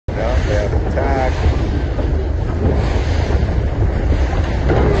Yeah, they have attack.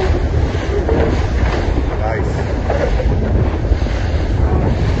 Nice.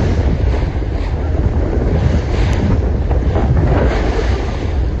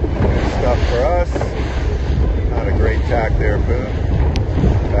 Good stuff for us. Not a great tack there, Boone.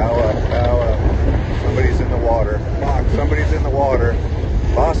 Bow up, bow up. Somebody's in the water. Fuck, somebody's in the water.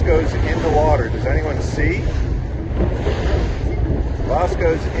 Vasco's in the water. Does anyone see?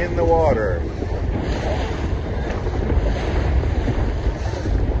 Vasco's in the water.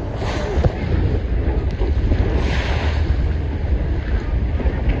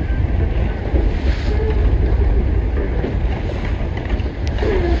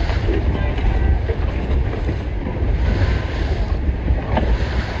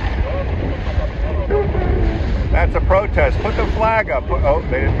 That's a protest. Put the flag up. Oh,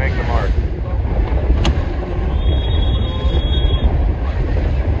 they didn't make the mark.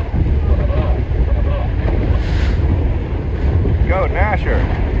 Go, Nasher.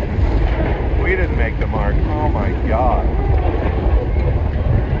 We didn't make the mark. Oh my God.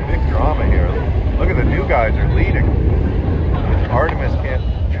 Big drama here. Look at the new guys are leading. Artemis can't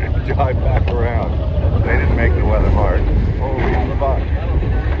drive back around. They didn't make the weather mark. Holy fuck.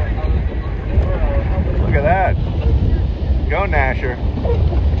 Look at that. Go, Nasher.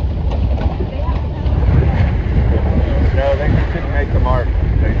 No, they just didn't make the mark.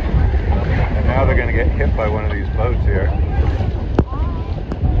 And now they're going to get hit by one of these boats here.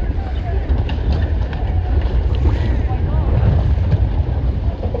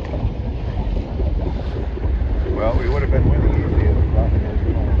 Well, we would have been winning easy if Vasco was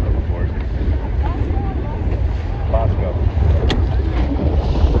going overboard. Vasco.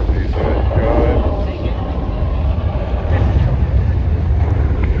 He's good.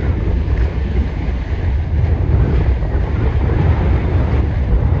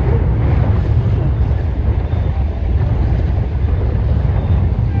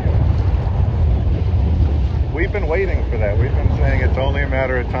 We've been waiting for that. We've been saying it's only a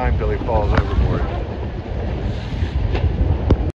matter of time till he falls overboard.